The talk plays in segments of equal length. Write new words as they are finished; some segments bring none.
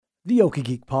The Okie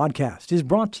Geek podcast is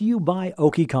brought to you by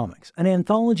Okie Comics, an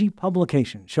anthology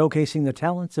publication showcasing the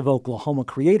talents of Oklahoma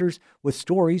creators with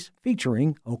stories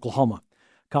featuring Oklahoma.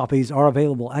 Copies are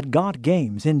available at Got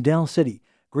Games in Del City,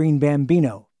 Green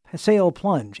Bambino, Paseo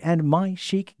Plunge, and My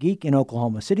Chic Geek in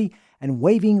Oklahoma City, and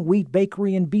Waving Wheat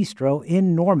Bakery and Bistro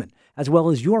in Norman, as well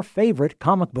as your favorite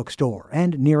comic book store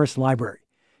and nearest library.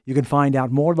 You can find out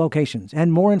more locations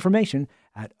and more information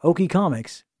at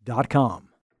okiecomics.com.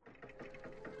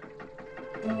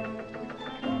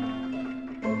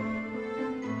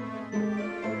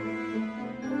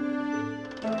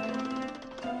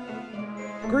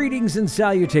 Greetings and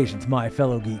salutations, my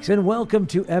fellow geeks, and welcome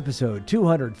to episode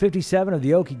 257 of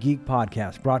the Okie Geek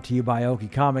podcast, brought to you by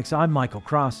Okie Comics. I'm Michael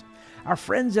Cross. Our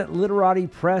friends at Literati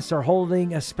Press are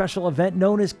holding a special event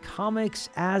known as Comics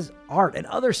as Art and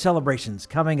other celebrations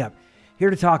coming up. Here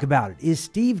to talk about it is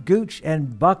Steve Gooch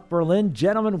and Buck Berlin.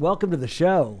 Gentlemen, welcome to the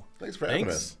show. Thanks for having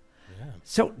us.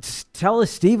 So tell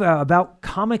us, Steve, about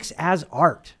Comics as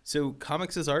Art. So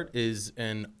Comics as Art is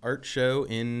an art show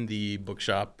in the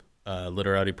bookshop,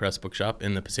 Literati Press bookshop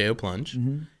in the Paseo Plunge.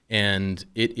 Mm-hmm. And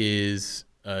it is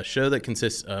a show that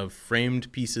consists of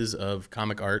framed pieces of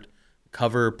comic art,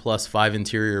 cover plus 5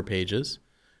 interior pages,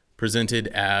 presented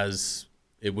as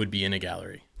it would be in a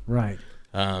gallery. Right.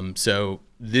 So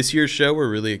this year's show, we're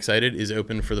really excited, is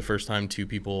open for the first time to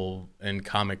people and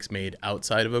comics made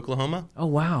outside of Oklahoma. Oh,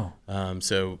 wow.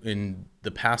 So in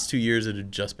the past 2 years, it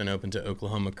had just been open to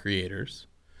Oklahoma creators.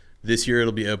 This year,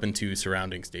 it'll be open to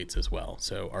surrounding states as well.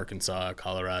 So Arkansas,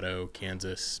 Colorado,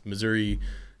 Kansas, Missouri,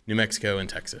 New Mexico, and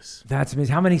Texas. That's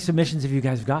amazing. How many submissions have you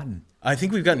guys gotten? I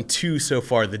think we've gotten 2 so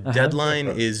far. The deadline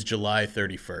is July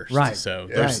 31st. Right. So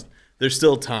Yeah. there's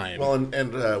still time. Well,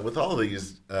 and with all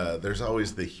these, there's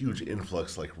always the huge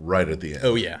influx, like right at the end.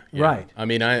 Oh yeah. Right. I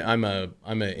mean, I'm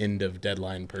an end of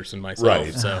deadline person myself.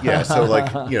 Right. So Yeah. So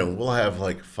like, we'll have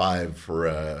like 5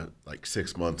 for like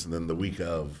 6 months, and then the week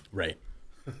of right.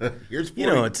 here's 40.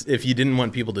 It's if you didn't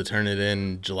want people to turn it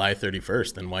in July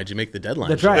 31st, then why'd you make the deadline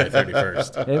That's July right.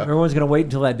 31st? Everyone's going to wait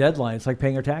until that deadline. It's like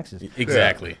paying your taxes.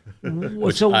 Exactly.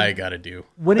 Which So I got to do.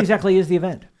 when exactly is the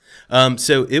event?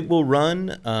 So it will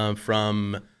run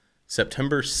from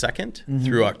September 2nd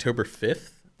through October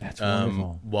 5th. That's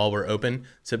wonderful. While we're open.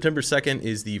 September 2nd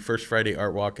is the first Friday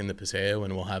Art Walk in the Paseo,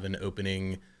 and we'll have an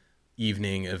opening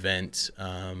evening event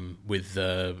with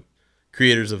the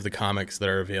creators of the comics that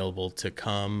are available to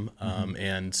come,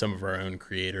 and some of our own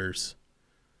creators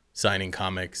signing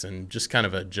comics and just kind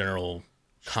of a general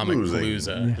comic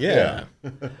palooza. Yeah.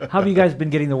 How have you guys been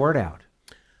getting the word out?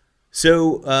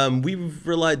 So we've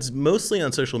relied mostly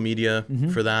on social media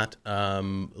for that.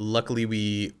 Luckily,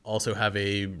 we also have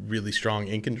a really strong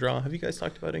Ink and Draw. Have you guys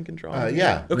talked about Ink and Draw?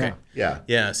 Yeah. Okay.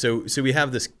 Yeah. So we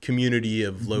have this community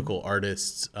of local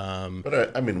artists.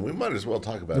 But I mean, we might as well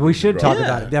talk about it. We should talk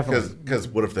about it, definitely. Because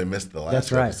what if they missed the last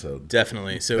That's right. episode?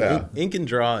 Definitely. So Yeah. Ink and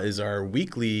Draw is our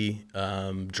weekly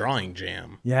drawing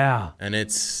jam. Yeah. And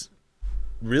it's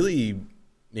really,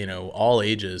 all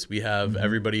ages. We have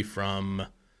everybody from...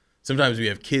 Sometimes we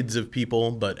have kids of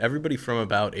people, but everybody from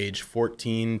about age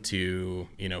 14 to,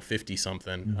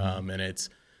 50-something. And it's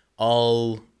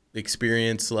all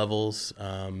experience levels.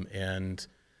 And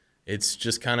it's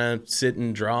just kind of sit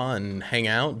and draw and hang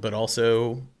out, but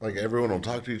also... Like everyone will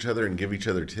talk to each other and give each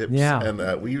other tips. Yeah.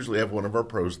 And we usually have one of our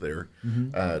pros there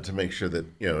to make sure that,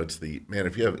 it's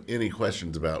if you have any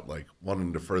questions about like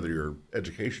wanting to further your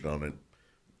education on it,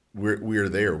 we're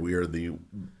there. We are the,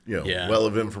 well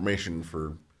of information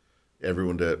for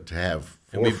everyone to have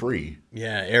for free.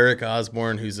 Yeah, Eric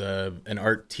Osborne, who's an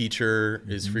art teacher,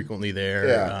 is frequently there.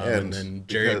 Yeah, and then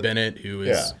Jerry Bennett, who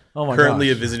is Oh my currently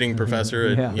gosh. a visiting professor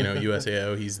at Yeah.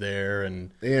 USAO. He's there,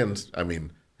 and I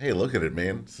mean, hey, look at it,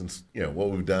 man. Since what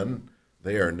we've done,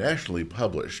 they are nationally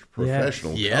published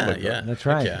professional comic book. That's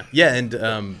right. Yeah, and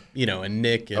and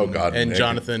Nick and, Oh, God, and Nick.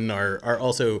 Jonathan are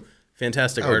also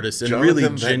fantastic Oh, artists and Jonathan, really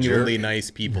that genuinely jerk.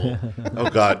 nice people. Oh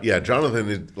God, yeah.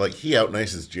 Jonathan is he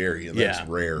out-nices Jerry, and that's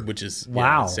rare. Which is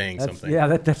Wow. saying That's- something. Yeah,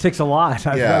 that takes a lot.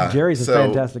 Jerry's a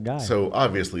fantastic guy. So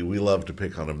obviously, we love to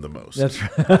pick on him the most. That's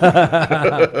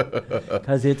right.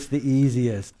 Because it's the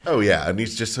easiest. Oh yeah, and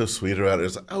he's just so sweet about it.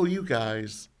 It's like, oh, you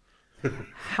guys.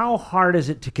 How hard is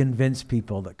it to convince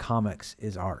people that comics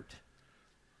is art?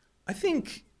 I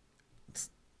think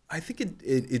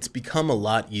it's become a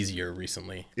lot easier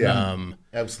recently. Yeah,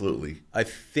 absolutely. I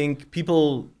think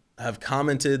people have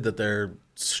commented that they're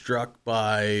struck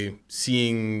by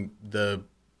seeing the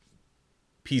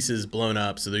pieces blown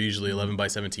up, so they're usually 11 by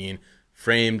 17,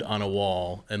 framed on a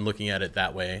wall and looking at it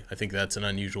that way. I think that's an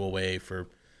unusual way for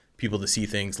people to see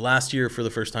things. Last year, for the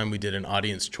first time, we did an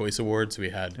Audience Choice Awards.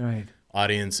 We had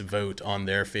audience vote on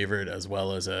their favorite as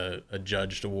well as a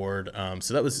judged award.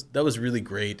 So that was really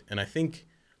great, and I think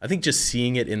just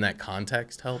seeing it in that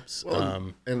context helps.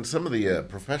 Well, and some of the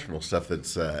professional stuff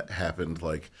that's happened,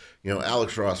 like,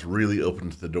 Alex Ross really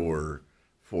opened the door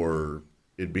for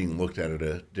it being looked at it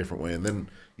a different way. And then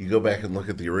you go back and look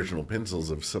at the original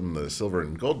pencils of some of the Silver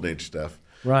and Golden Age stuff.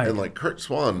 Right. And like Kurt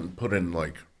Swan put in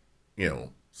like,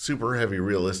 super heavy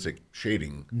realistic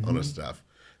shading on his stuff.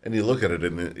 And you look at it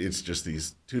and it's just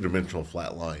these two-dimensional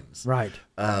flat lines. Right.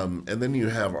 And then you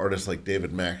have artists like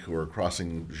David Mack who are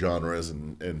crossing genres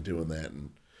and doing that.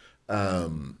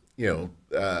 And,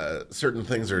 certain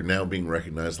things are now being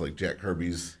recognized, like Jack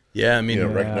Kirby's. Yeah, I mean,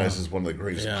 recognized as one of the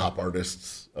greatest pop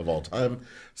artists of all time.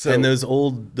 So, and those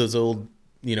old,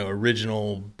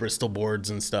 original Bristol boards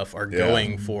and stuff are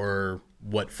going for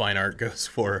what fine art goes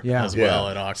for as well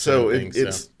at auction. So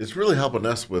it's really helping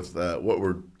us with what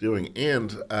we're doing, and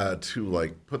to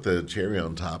like put the cherry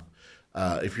on top.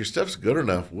 If your stuff's good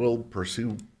enough, we'll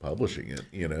pursue publishing it.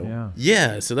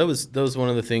 Yeah. So that was one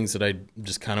of the things that I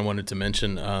just kind of wanted to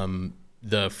mention.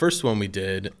 The first one we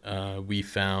did, we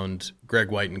found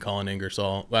Greg White and Colin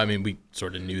Ingersoll. Well, I mean, we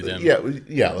sort of knew them.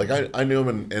 Yeah. Like I knew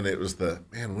him, and it was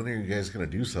man, when are you guys going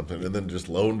to do something? And then just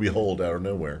lo and behold, out of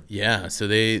nowhere. Yeah. So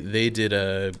they did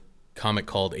a comic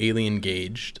called Alien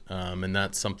Gauged, and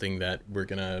that's something that we're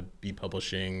going to be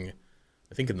publishing,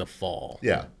 I think, in the fall.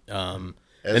 Yeah. And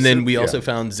then we also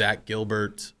found Zach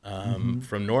Gilbert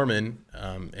from Norman,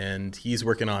 and he's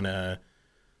working on a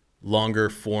longer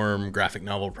form graphic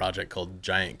novel project called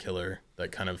Giant Killer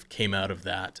that kind of came out of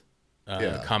that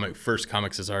first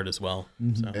Comics as Art as well.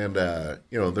 So. And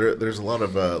there's a lot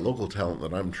of local talent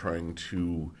that I'm trying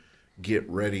to get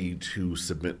ready to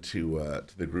submit to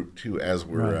the group too as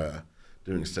we're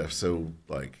doing stuff. So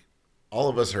like all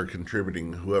of us are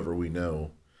contributing, whoever we know,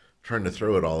 trying to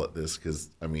throw it all at this, because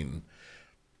I mean,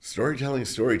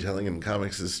 storytelling in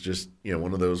comics is just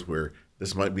one of those where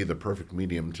this might be the perfect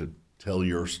medium to tell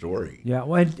your story. Yeah,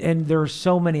 well, and there are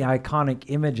so many iconic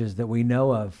images that we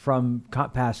know of from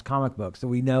past comic books that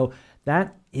we know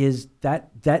that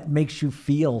makes you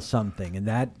feel something, and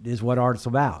that is what art's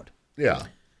about. Yeah.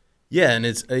 Yeah, and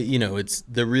it's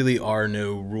there really are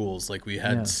no rules. Like we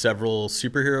had several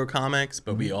superhero comics,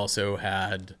 but we also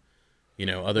had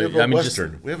other. We have a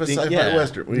Western. We have a sci-fi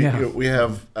Western. We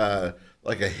have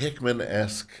like a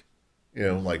Hickman-esque,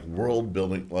 like world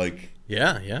building, like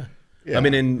yeah. I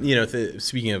mean, and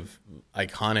speaking of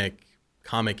iconic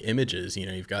comic images,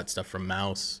 you've got stuff from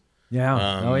Mouse,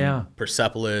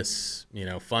 Persepolis,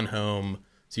 Fun Home.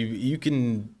 So you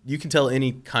can tell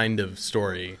any kind of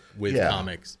story with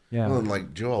comics. Yeah. Well, and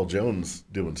like Joelle Jones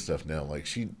doing stuff now, like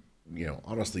she,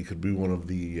 honestly could be one of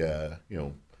the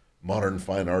modern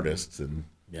fine artists, and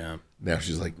now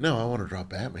she's like, no, I want to draw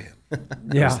Batman.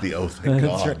 Yeah. The thank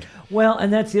God. Right. Well,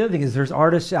 and that's the other thing is there's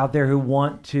artists out there who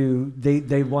want to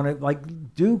they want to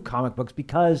like do comic books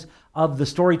because of the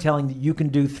storytelling that you can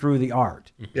do through the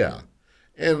art. Yeah.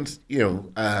 And,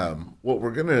 what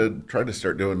we're going to try to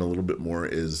start doing a little bit more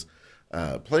is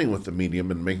playing with the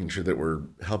medium and making sure that we're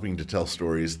helping to tell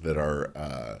stories that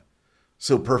are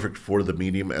so perfect for the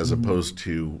medium as opposed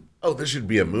to, this should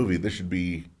be a movie. This should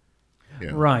be...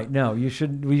 Right. No, you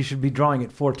should be drawing it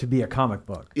to be a comic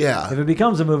book. Yeah. If it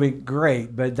becomes a movie,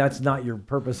 great, but that's not your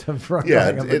purpose of drawing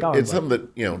a comic book. It's something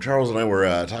that, Charles and I were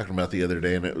talking about the other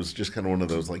day, and it was just kind of one of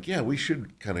those, like, we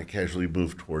should kind of casually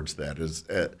move towards that.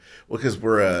 Because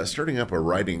we're starting up a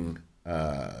writing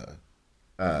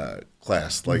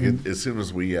class. Like, as soon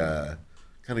as we kind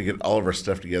of get all of our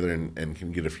stuff together and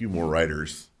can get a few more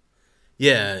writers.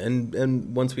 Yeah,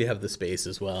 and once we have the space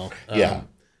as well.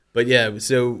 But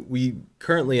so we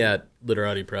currently at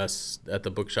Literati Press at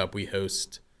the bookshop, we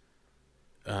host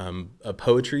a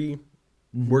poetry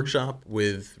workshop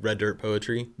with Red Dirt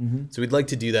Poetry. So we'd like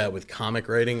to do that with comic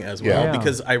writing as well,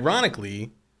 because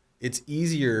ironically, it's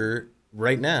easier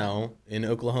right now in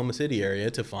Oklahoma City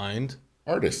area to find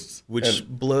artists, which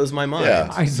blows my mind.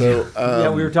 Yeah,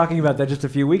 we were talking about that just a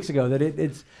few weeks ago. That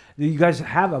it's you guys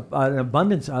have an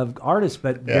abundance of artists,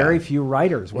 but very few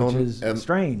writers, which is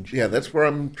strange. Yeah, that's where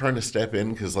I'm trying to step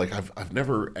in, because like I've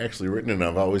never actually written, and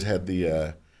I've always had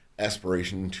the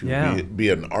aspiration to be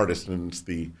an artist, and it's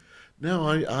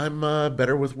I'm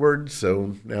better with words,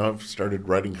 so now I've started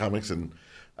writing comics, and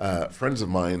friends of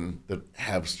mine that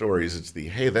have stories, it's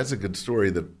hey, that's a good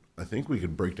story that I think we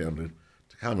could break down to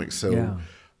comics. So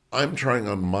I'm trying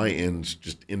on my end,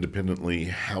 just independently,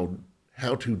 how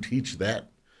to teach that,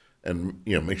 and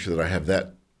make sure that I have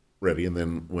that ready. And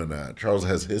then when Charles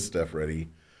has his stuff ready,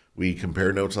 we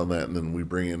compare notes on that, and then we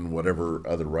bring in whatever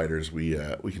other writers we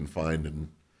can find, and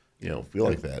feel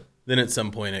like that. then at some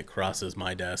point it crosses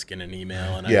my desk in an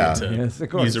email, and Yeah. I need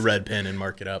to use a red pen and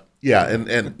mark it up. Yeah, and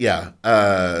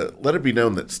let it be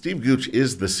known that Steve Gooch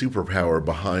is the superpower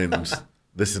behind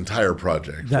this entire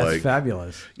project. That's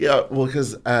fabulous. Yeah, well,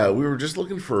 because we were just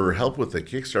looking for help with the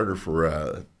Kickstarter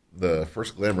for the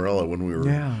first Glamourella when we were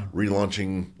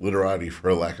relaunching Literati, for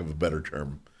a lack of a better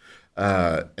term.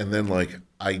 And then, like,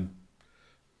 I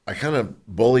kind of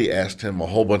bully asked him a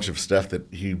whole bunch of stuff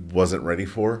that he wasn't ready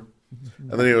for.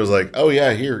 And then he was like, "Oh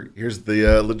yeah, here's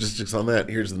the logistics on that.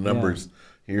 Here's the numbers.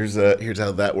 Here's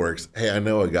how that works. Hey, I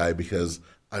know a guy because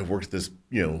I worked this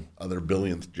other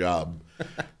billionth job."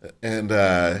 And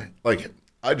like,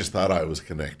 I just thought I was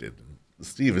connected.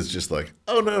 Steve is just like,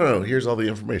 "Oh no, here's all the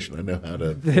information. I know how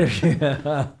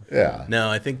to." Yeah. No,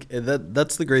 I think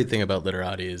that's the great thing about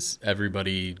Literati is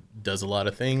everybody does a lot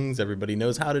of things. Everybody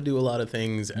knows how to do a lot of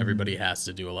things. Everybody has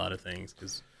to do a lot of things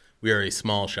because we are a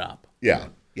small shop. Yeah.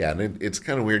 Yeah, and it's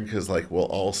kind of weird because, like, we'll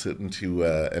all sit into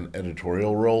an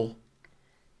editorial role.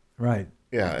 Right.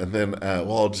 Yeah, and then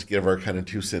we'll all just give our kind of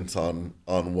 2 cents on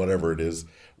whatever it is,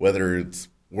 whether it's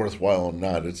worthwhile or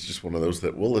not. It's just one of those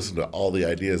that we'll listen to all the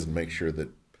ideas and make sure that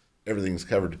everything's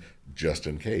covered just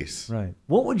in case. Right.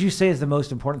 What would you say is the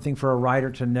most important thing for a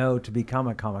writer to know to become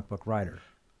a comic book writer?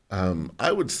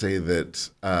 I would say that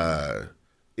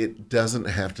it doesn't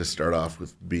have to start off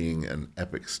with being an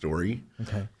epic story.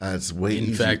 Okay. It's way In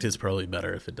easier. fact, it's probably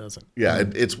better if it doesn't. Yeah,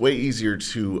 it's way easier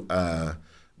to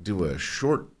do a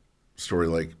short story,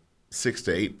 like 6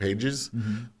 to 8 pages.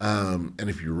 And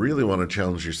if you really want to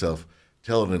challenge yourself,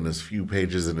 tell it in as few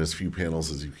pages and as few panels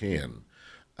as you can.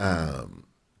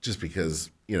 Just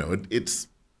because, it's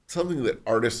something that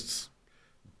artists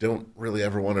don't really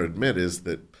ever want to admit, is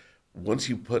that once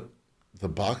you put the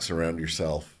box around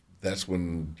yourself, that's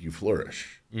when you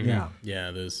flourish. Yeah. Yeah,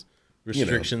 there's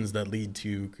restrictions that lead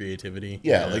to creativity.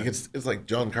 Yeah, like it's like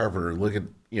John Carpenter. Look at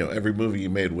every movie he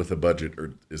made with a budget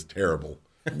is terrible.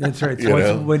 That's right.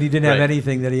 So when he didn't have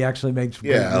anything that he actually makes.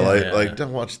 Yeah, like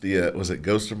don't watch the was it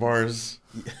Ghost of Mars?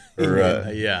 Or,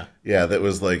 yeah, that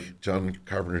was like John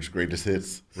Carpenter's greatest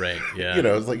hits. Right. Yeah.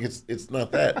 It's like it's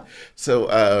not that.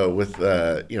 So with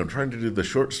trying to do the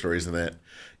short stories and that,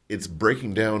 it's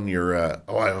breaking down your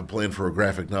I have a plan for a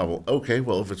graphic novel. Okay,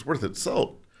 well, if it's worth its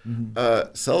salt,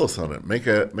 sell us on it. Make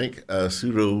a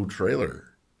pseudo trailer.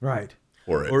 Right.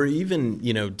 For it. Or even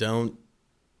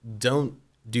don't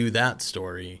do that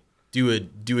story. Do a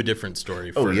different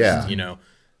story first. Oh yeah.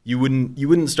 You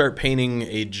wouldn't start painting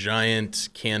a giant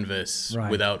canvas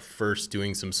without first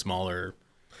doing some smaller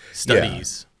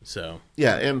studies. Yeah. So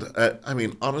yeah, and I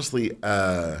mean, honestly,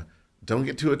 don't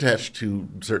get too attached to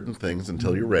certain things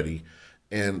until you're ready,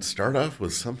 and start off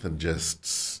with something just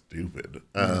stupid.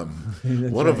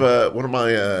 One of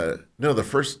my the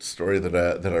first story that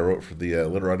I wrote for the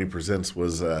Literati Presents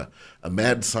was a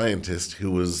mad scientist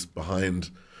who was behind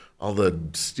all the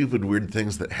stupid weird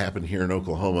things that happen here in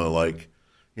Oklahoma, like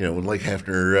when Lake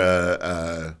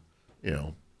Hafner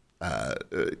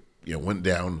went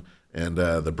down. And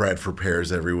the Bradford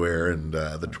pears everywhere, and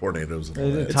the tornadoes and all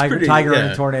that. Tiger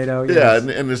and a tornado. Yes.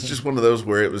 Yeah, and it's just one of those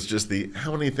where it was just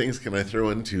how many things can I throw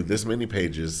into this many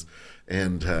pages?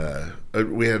 And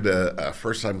we had a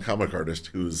first-time comic artist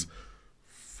who's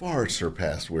far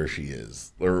surpassed where she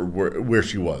is, or where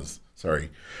she was. Sorry.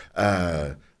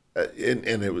 And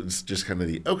it was just kind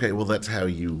of that's how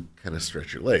you kind of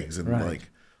stretch your legs. And like,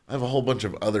 I have a whole bunch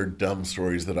of other dumb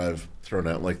stories that I've thrown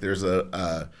out. Like there's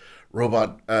a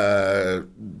robot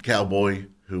cowboy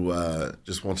who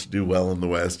just wants to do well in the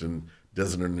West and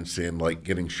doesn't understand like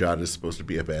getting shot is supposed to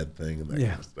be a bad thing and that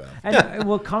kind of stuff.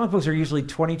 And comic books are usually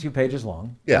 22 pages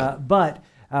long. Yeah. But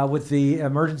with the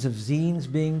emergence of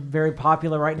zines being very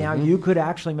popular right now, you could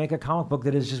actually make a comic book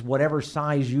that is just whatever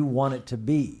size you want it to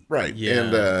be. Right. Yeah.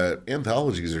 And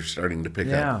anthologies are starting to pick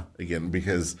up again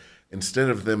because instead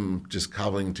of them just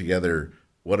cobbling together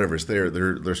whatever's there,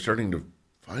 they're starting to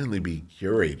finally be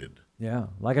curated. Yeah,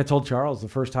 like I told Charles, the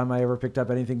first time I ever picked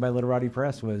up anything by Literati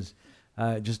Press was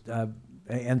just an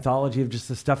anthology of just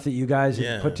the stuff that you guys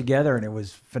had put together, and it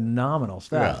was phenomenal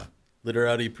stuff. Yeah.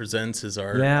 Literati Presents is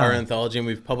our anthology, and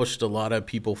we've published a lot of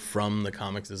people from the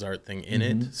Comics as Art thing in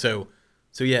it. So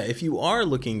yeah, if you are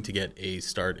looking to get a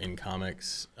start in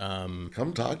comics,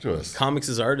 come talk to us. Comics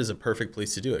as Art is a perfect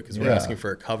place to do it because we're asking for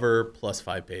a cover plus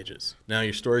 5 pages. Now,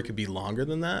 your story could be longer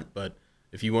than that, but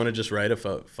if you want to just write a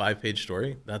 5-page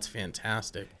story, that's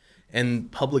fantastic.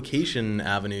 And publication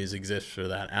avenues exist for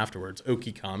that afterwards.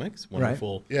 Okie Comics,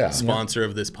 wonderful sponsor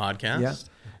of this podcast.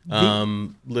 Yeah.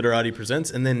 Literati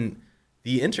Presents, and then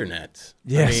the internet.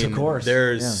 Yes, of course.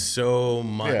 There's so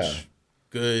much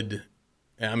good.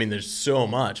 I mean, there's so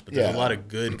much, but there's a lot of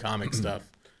good comic stuff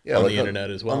on the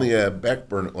internet as well. On the back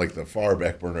burner, like the far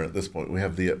back burner at this point, we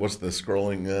have the what's the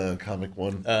scrolling comic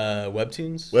one?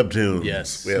 Webtoons. Webtoons.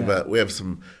 Yes. We have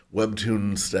some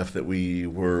Webtoon stuff that we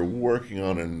were working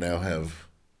on and now have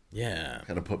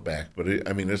kind of put back. But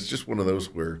it's just one of those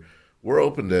where we're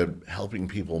open to helping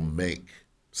people make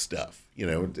stuff.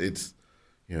 It's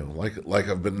like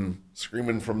I've been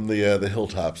screaming from the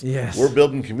hilltops. Yes. We're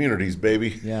building communities,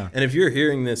 baby. Yeah. And if you're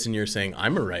hearing this and you're saying,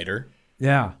 I'm a writer,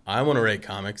 I want to write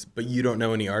comics, but you don't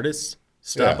know any artists,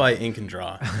 stop by Ink and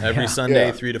Draw. Every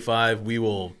Sunday, 3 to 5, we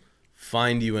will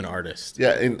find you an artist.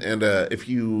 Yeah, and if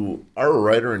you are a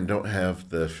writer and don't have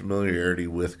the familiarity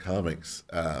with comics,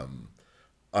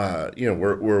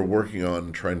 we're working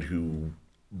on trying to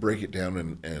break it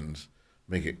down and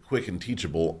make it quick and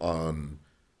teachable on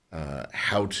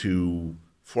how to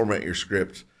format your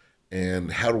script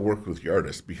and how to work with your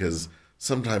artist, because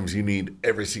sometimes you need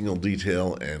every single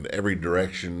detail and every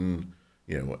direction,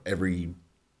 every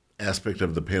aspect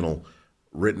of the panel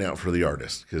written out for the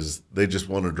artist, because they just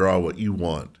want to draw what you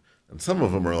want. And some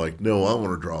of them are like, no, I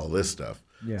want to draw all this stuff.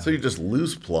 Yeah. So you just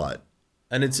lose plot.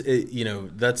 And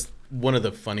that's one of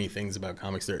the funny things about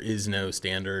comics. There is no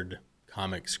standard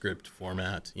comic script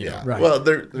format. You know? Right. Well,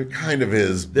 there kind of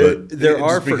is, but there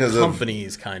are for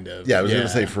companies, kind of. Yeah, I was going to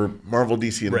say for Marvel,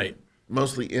 DC, and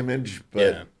mostly Image,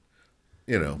 but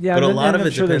but a lot of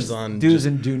it depends on do's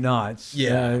and do nots.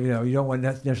 Yeah, you don't want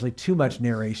necessarily too much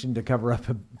narration to cover up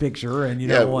a picture, and you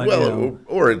don't want.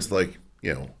 Or it's like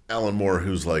Alan Moore,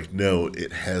 who's like, no,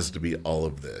 it has to be all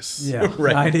of this. Yeah,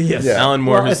 right. Yes. Yeah. Alan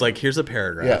Moore, who's like, here's a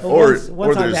paragraph. Yeah.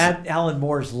 Once I'm at Alan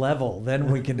Moore's level,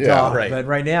 then we can talk. Right. But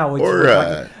right now,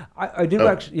 I did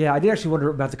actually wonder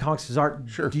about the comics as art.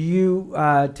 Sure. Do you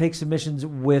take submissions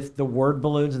with the word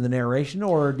balloons and the narration,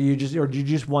 or do you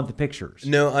just want the pictures?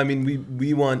 No, I mean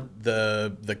we want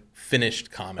the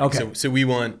finished comic. Okay. So we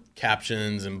want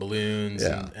captions and balloons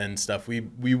and stuff. We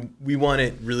want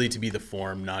it really to be the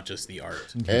form, not just the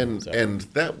art. And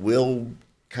that will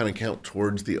kind of count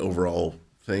towards the overall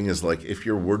thing. Is like if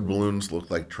your word balloons look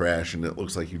like trash and it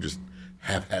looks like you just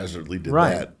haphazardly did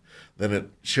that, then it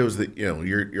shows that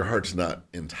your heart's not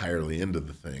entirely into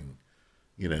the thing.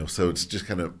 So it's just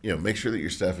kind of make sure that your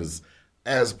stuff is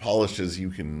as polished as you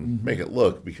can make it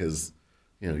look, because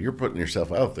you're putting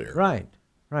yourself out there. Right.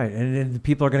 And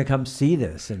people are going to come see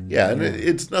this. And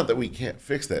it's not that we can't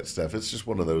fix that stuff. It's just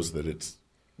one of those that it's.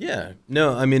 Yeah,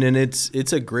 no, I mean, and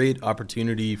it's a great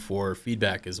opportunity for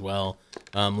feedback as well.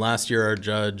 Last year, our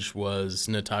judge was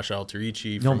Natasha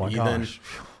Alterici from Heathen,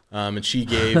 and she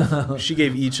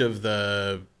gave each of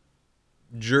the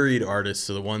juried artists,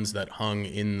 so the ones that hung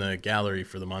in the gallery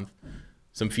for the month,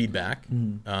 some feedback.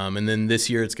 And then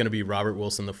this year, it's going to be Robert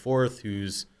Wilson IV,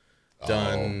 who's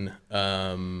done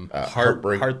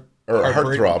Heartthrob.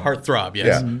 Heartthrob, yes.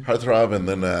 Yeah, Heartthrob, and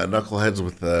then Knuckleheads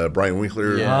with Brian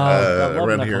Winkler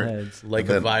around here. Like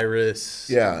a Virus.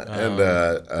 Yeah,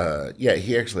 and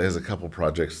he actually has a couple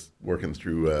projects working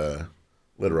through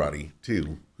Literati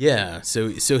too. Yeah, so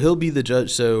he'll be the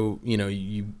judge. So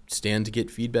you stand to get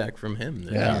feedback from him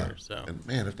this year. So, and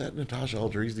man, if that Natasha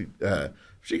Alterici, if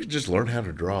she could just learn how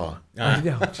to draw. I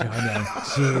know.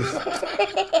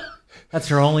 Jeez. That's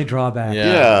her only drawback.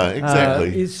 Yeah,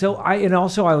 exactly. I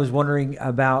was wondering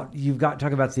about,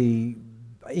 talk about the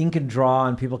ink and draw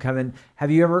and people come in. Have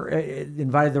you ever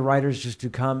invited the writers just to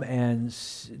come and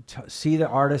see the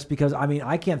artist? Because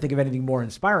I can't think of anything more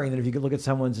inspiring than if you could look at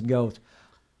someone's and go,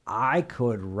 I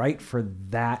could write for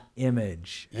that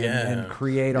image and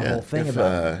create a whole thing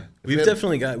about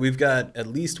it. We've got at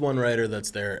least one writer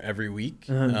that's there every week.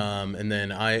 And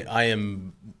then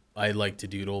I like to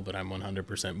doodle, but I'm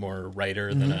 100% more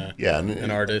writer than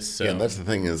an artist. So. Yeah, and that's the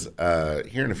thing is,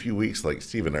 here in a few weeks, like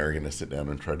Steve and I are going to sit down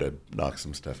and try to knock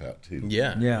some stuff out too.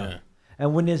 Yeah.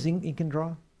 And when is Ink and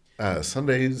Draw?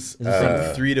 Sundays.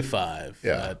 From 3 to 5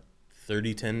 yeah. at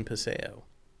 3010 Paseo.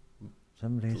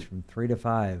 Some days from 3 to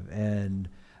 5. And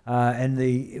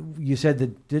you said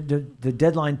the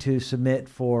deadline to submit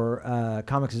for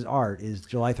Comics as Art is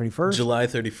July 31st? July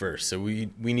 31st. So we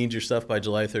need your stuff by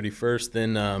July 31st.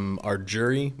 Then our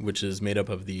jury, which is made up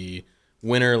of the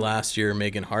winner last year,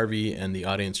 Megan Harvey, and the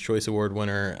Audience Choice Award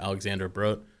winner, Alexandra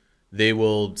Brote, they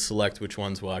will select which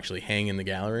ones will actually hang in the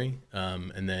gallery.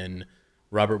 And then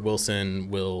Robert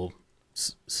Wilson will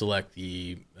select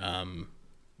the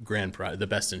grand prize, the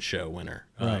Best in Show winner.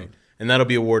 Right. And that'll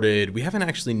be awarded. We haven't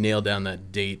actually nailed down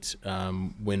that date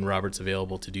when Robert's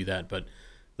available to do that, but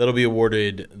that'll be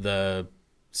awarded the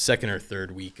second or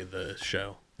third week of the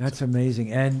show. That's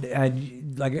amazing.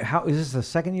 And like, how is this the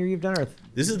second year you've done it?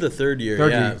 This is the third year.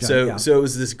 Third year So it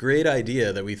was this great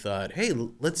idea that we thought, hey,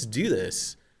 let's do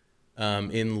this.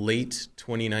 in late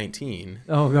 2019.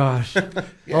 Oh gosh. Yeah,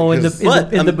 in because-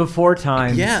 the before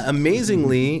times. Yeah,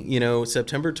 amazingly,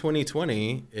 September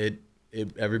 2020,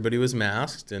 everybody was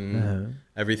masked and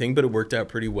everything, but it worked out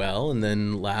pretty well. And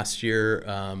then last year,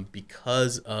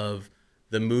 because of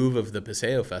the move of the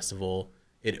Paseo Festival,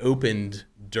 it opened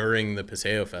during the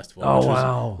Paseo Festival, Oh, which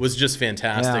wow. was just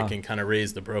fantastic Yeah. and kind of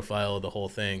raised the profile of the whole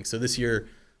thing. So this year,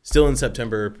 still in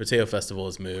September, Paseo Festival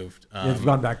has moved. It's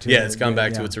gone back to it's gone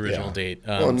back to yeah. its original date.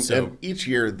 Well, and So each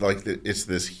year, like it's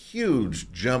this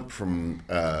huge jump from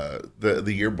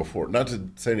the year before. Not to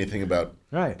say anything about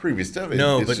Right. previous stuff.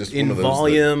 no, it's but just in one of those that-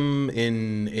 volume,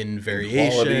 in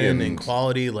variation, quality in and-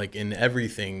 quality, like in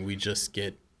everything, we just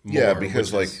get more. yeah,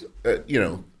 because which like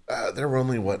is- there were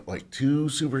only 2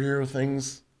 superhero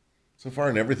things so far,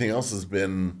 and everything else has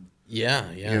been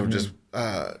yeah. just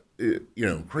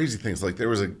crazy things. Like there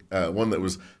was a one that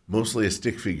was mostly a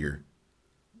stick figure,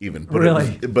 even, but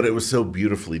Really? but it was so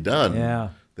beautifully done. Yeah.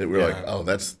 that we're like, oh,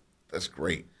 that's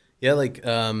great. Yeah, like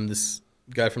this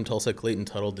guy from Tulsa, Clayton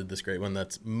Tuttle, did this great one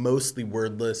that's mostly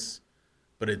wordless,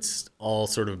 but it's all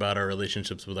sort of about our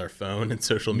relationships with our phone and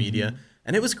social media.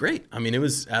 And it was great. I mean, it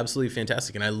was absolutely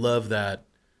fantastic. And I love that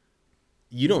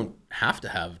you don't have to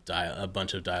have a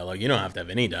bunch of dialogue. You don't have to have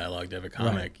any dialogue to have a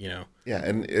comic, Yeah,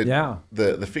 and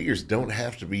the figures don't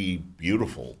have to be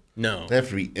beautiful. No. They have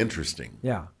to be interesting.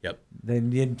 Yeah. Yep. They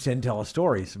need to tell a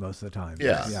story most of the time.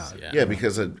 Yeah, Yeah. yeah,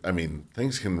 because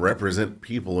things can represent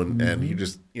people, and you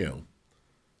just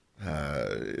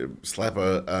slap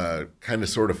a kind of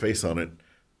sort of face on it,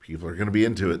 people are going to be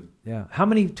into it. Yeah. How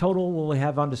many total will we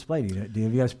have on display? Do you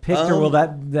guys picked, or will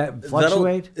that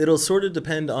fluctuate? It'll sort of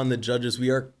depend on the judges. We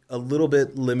are a little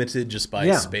bit limited just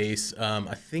by space.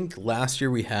 I think last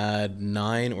year we had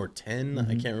 9 or 10.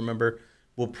 I can't remember.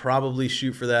 We'll probably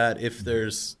shoot for that. If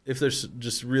there's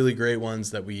just really great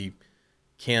ones that we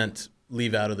can't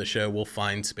leave out of the show, we'll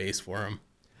find space for them.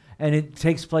 And it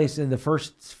takes place in the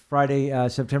first Friday,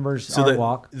 September's Art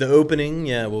Walk. The opening,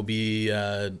 will be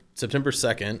September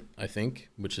 2nd, I think,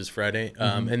 which is Friday.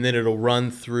 And then it'll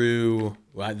run through,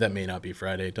 that may not be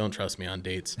Friday. Don't trust me on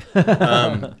dates.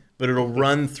 But it'll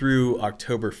run through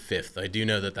October 5th. I do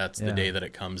know that that's the day that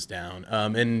it comes down.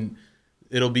 And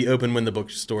it'll be open when the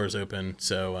bookstores open.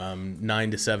 So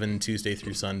 9 to 7 Tuesday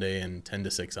through Sunday and 10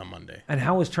 to 6 on Monday. And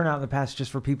how was turnout in the past just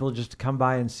for people just to come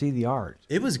by and see the art?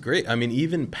 It was great. I mean,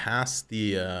 even past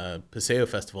the Paseo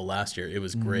Festival last year, it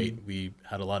was great. We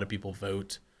had a lot of people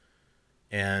vote.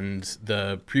 And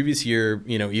the previous year,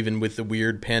 even with the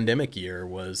weird pandemic year,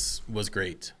 was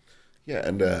great. Yeah,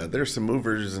 and there's some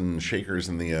movers and shakers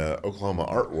in the Oklahoma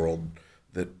art world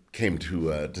that came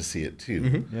to see it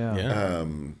too. Yeah.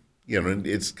 And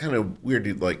it's kind of weird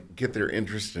to get their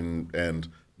interest and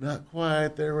not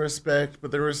quite their respect,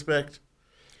 but their respect.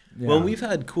 Yeah. Well, we've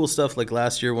had cool stuff. Like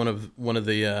last year, one of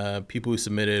the people who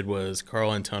submitted was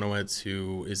Carl Antonowitz,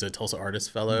 who is a Tulsa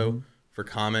Artist Fellow for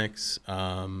comics.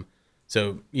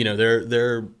 So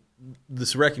they're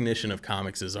this recognition of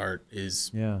comics as art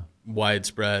is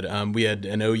widespread. We had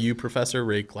an OU professor,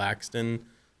 Ray Claxton,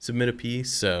 submit a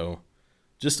piece. So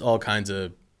just all kinds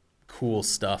of cool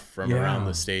stuff from around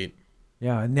the state.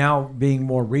 Yeah, and now being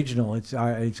more regional, it's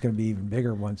going to be even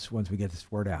bigger once we get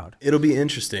this word out. It'll be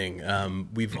interesting.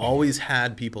 We've always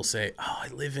had people say, "Oh, I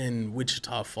live in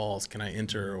Wichita Falls. Can I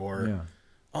enter?" Or,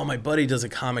 "Oh, my buddy does a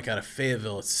comic out of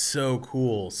Fayetteville. It's so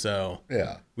cool." So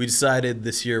we decided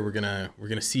this year we're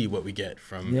gonna see what we get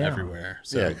from everywhere.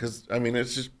 So because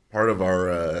it's just part of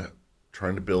our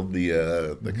trying to build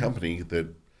the company that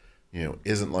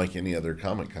isn't like any other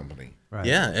comic company. Right.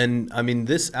 Yeah, and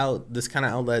this kind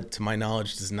of outlet, to my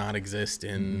knowledge, does not exist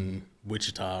in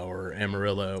Wichita or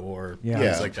Amarillo or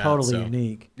things like that. Totally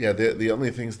unique. Yeah, the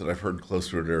only things that I've heard close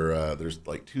to it are there's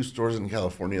 2 stores in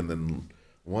California and then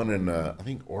one in I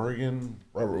think Oregon.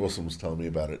 Robert Wilson was telling me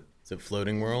about it. Is it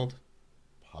Floating World?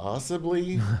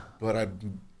 Possibly, but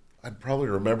I'd probably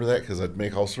remember that because I'd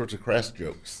make all sorts of crass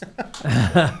jokes.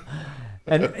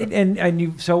 And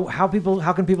you, so how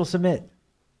can people submit?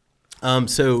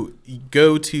 So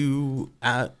go to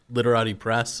 @Literati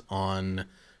Press on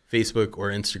Facebook or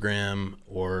Instagram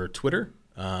or Twitter.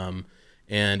 And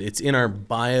it's in our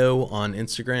bio on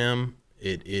Instagram.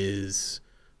 It is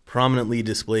prominently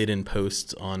displayed in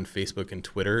posts on Facebook and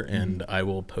Twitter, and I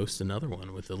will post another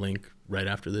one with the link right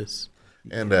after this.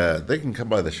 And they can come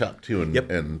by the shop too,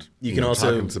 and you can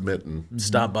also talk and submit and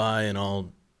stop by, and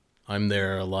I'm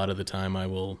there a lot of the time. I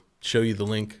will show you the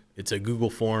link. It's a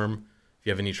Google form. If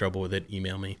you have any trouble with it,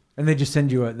 email me. And they just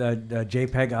send you a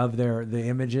JPEG of the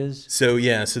images? So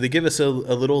they give us a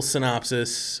little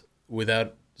synopsis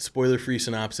without spoiler-free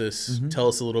synopsis, tell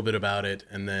us a little bit about it,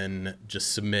 and then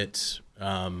just submit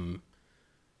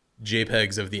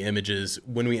JPEGs of the images.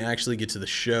 When we actually get to the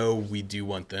show, we do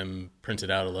want them printed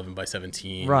out 11 by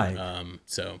 17. Right. But I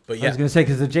yeah. was going to say,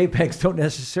 because the JPEGs don't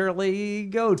necessarily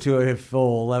go to a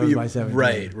full 11 by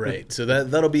 17. Right. So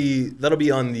that'll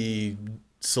be on the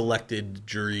selected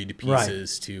juried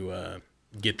pieces to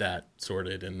get that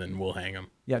sorted, and then we'll hang them.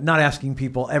 Yeah, not asking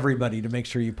everybody to make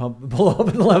sure you pull up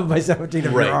an 11 by 17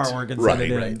 of your artwork and send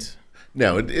it in. Right.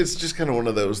 No, it's just kind of one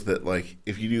of those that, like,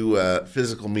 if you do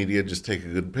physical media, just take a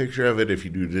good picture of it. If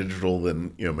you do digital,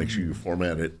 then, make sure you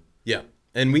format it. Yeah.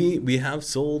 And we have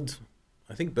sold,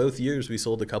 I think both years we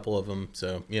sold a couple of them.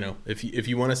 So, if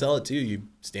you want to sell it too, you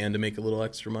stand to make a little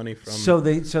extra money from. So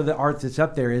the art that's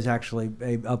up there is actually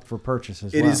up for purchase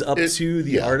as well. It is up to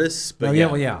the artists, but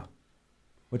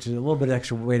which is a little bit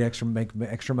extra way to make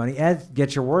extra money and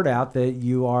get your word out that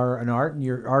you are an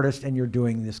artist and you're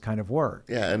doing this kind of work.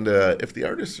 Yeah, and if the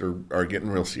artists are getting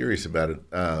real serious about it,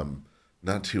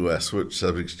 not to switch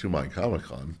subjects to my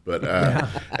Comic-Con, but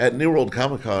at New World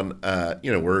Comic-Con,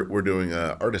 we're doing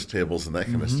artist tables and that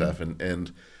kind of stuff,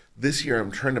 and this year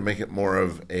I'm trying to make it more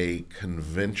of a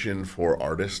convention for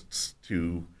artists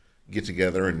to get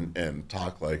together and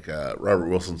talk. Like Robert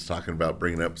Wilson's talking about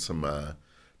bringing up some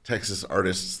Texas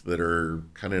artists that are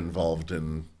kind of involved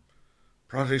in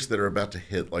projects that are about to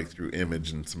hit, like through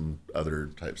Image and some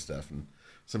other type stuff, and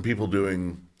some people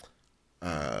doing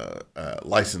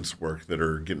licensed work that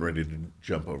are getting ready to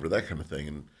jump over, that kind of thing,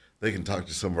 and they can talk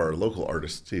to some of our local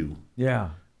artists too. Yeah.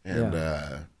 And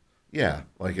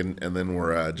and then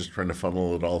we're just trying to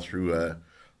funnel it all through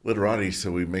Literati,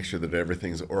 so we make sure that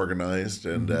everything's organized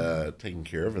and taken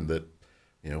care of, and that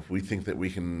if we think that we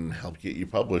can help get you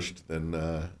published, then,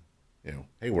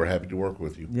 hey, we're happy to work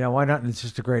with you. Yeah, why not? It's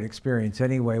just a great experience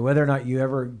anyway. Whether or not you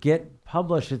ever get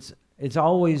published, it's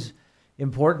always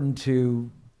important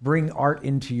to bring art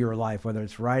into your life, whether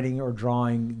it's writing or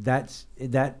drawing. That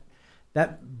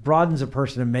broadens a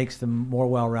person and makes them more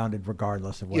well-rounded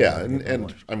regardless of what. Yeah,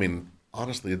 and I mean,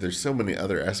 honestly, there's so many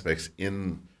other aspects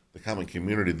in the comic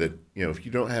community that, if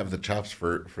you don't have the chops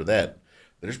for that,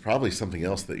 there's probably something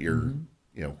else that you're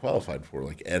qualified for,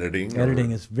 like editing.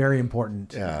 Editing is very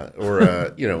important. Yeah,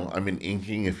 or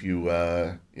inking. If you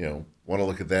want to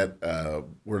look at that,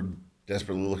 we're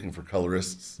desperately looking for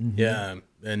colorists. Yeah,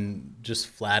 and just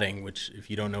flatting, which if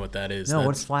you don't know what that is,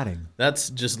 what's flatting? That's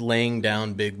just laying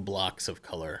down big blocks of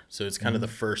color. So it's kind of the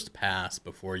first pass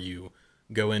before you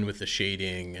go in with the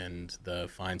shading and the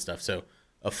fine stuff. So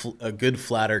a good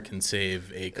flatter can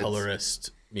save a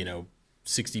colorist,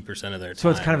 60% of their time. So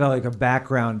it's kind of like a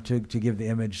background to give the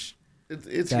image.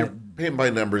 It's your paint by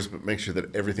numbers, but make sure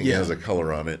that everything has a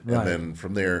color on it. Right. And then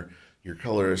from there, your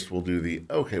colorist will do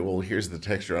here's the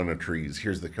texture on the trees.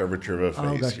 Here's the curvature of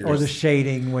a face. Or the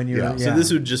shading when you're... Yeah. So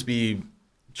this would just be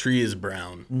tree is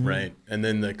brown, right? And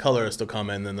then the colorist will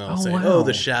come in and then they'll say,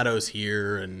 the shadow's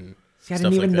here and... See, I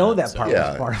didn't even know that part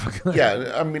was part of it.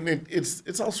 Yeah, I mean,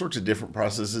 it's all sorts of different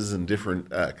processes, and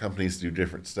different companies do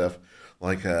different stuff.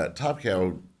 Like Top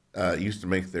Cow used to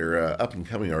make their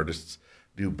up-and-coming artists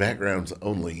do backgrounds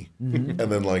only. And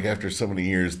then, like, after so many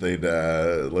years, they'd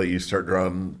let you start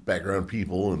drawing background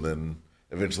people, and then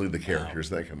eventually the characters,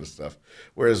 that kind of stuff.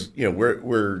 Whereas,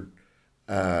 we're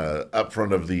up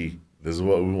front of this is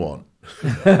what we want.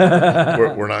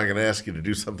 We're not going to ask you to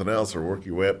do something else or work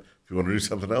your way up. If you want to do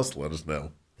something else, let us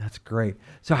know. That's great.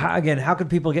 So, how can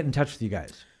people get in touch with you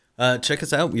guys? Check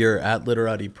us out. We are at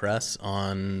Literati Press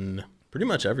on pretty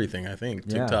much everything, I think.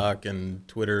 TikTok and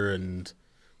Twitter, and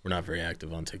we're not very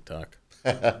active on TikTok.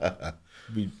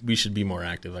 We should be more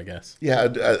active, I guess. Yeah,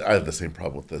 I have the same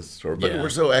problem with this store, but we're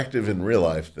so active in real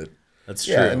life that... That's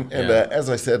true. And as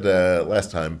I said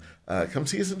last time, come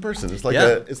see us in person. It's like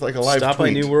a live Stop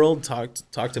tweet. by New World, talk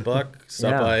to Buck.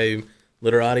 Stop by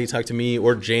Literati, talk to me,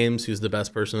 or James, who's the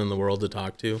best person in the world to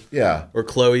talk to. Yeah. Or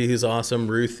Chloe, who's awesome.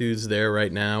 Ruth, who's there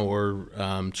right now. Or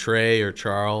Trey or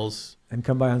Charles. And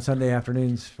come by on Sunday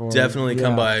afternoons for... Definitely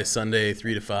come by Sunday,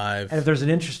 3 to 5. And if there's an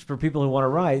interest for people who want to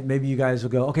write, maybe you guys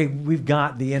will go, okay, we've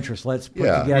got the interest. Let's put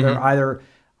together either,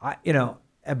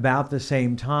 about the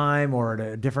same time or at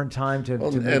a different time to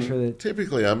make sure that...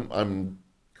 Typically, I'm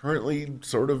currently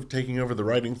sort of taking over the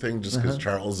writing thing just because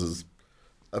Charles is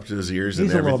up to his ears and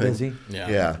everything. He's a little busy.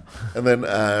 Yeah. And then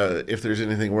if there's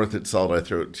anything worth its salt, I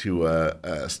throw it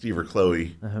to Steve or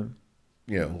Chloe,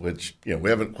 which, we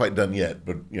haven't quite done yet,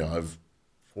 but, I've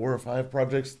 4 or 5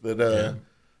 projects that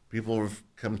people have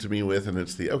come to me with, and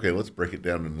it's let's break it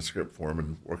down in the script form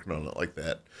and working on it like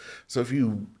that. So if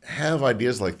you have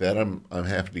ideas like that, I'm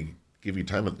happy to give you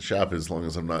time at the shop as long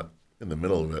as I'm not in the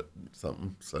middle of it,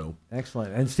 something. So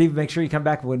excellent. And Steve, make sure you come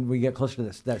back when we get closer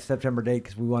to that September date,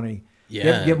 because we want to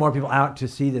Yeah. get more people out to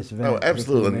see this event. Oh,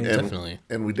 absolutely. Definitely.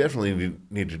 And we definitely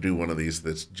need to do one of these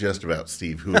that's just about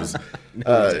Steve, who is in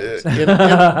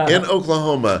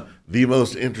Oklahoma the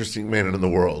most interesting man in the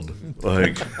world.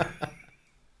 Like,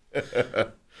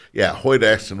 yeah, Hoyt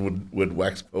Axton would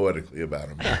wax poetically about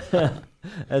him.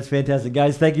 That's fantastic.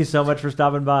 Guys, thank you so much for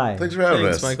stopping by. Thanks for having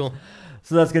us. Thanks, Michael.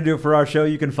 So that's going to do it for our show.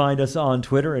 You can find us on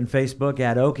Twitter and Facebook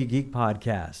at Okie Geek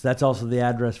Podcast. That's also the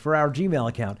address for our Gmail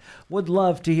account. Would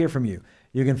love to hear from you.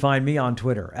 You can find me on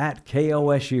Twitter at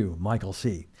KOSU Michael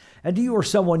C. And do you or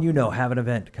someone you know have an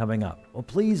event coming up? Well,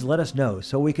 please let us know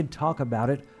so we can talk about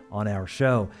it on our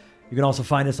show. You can also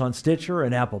find us on Stitcher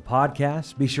and Apple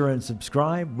Podcasts. Be sure and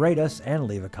subscribe, rate us, and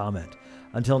leave a comment.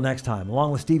 Until next time,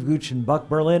 along with Steve Gooch and Buck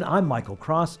Berlin, I'm Michael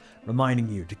Cross, reminding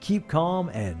you to keep calm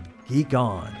and geek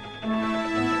on.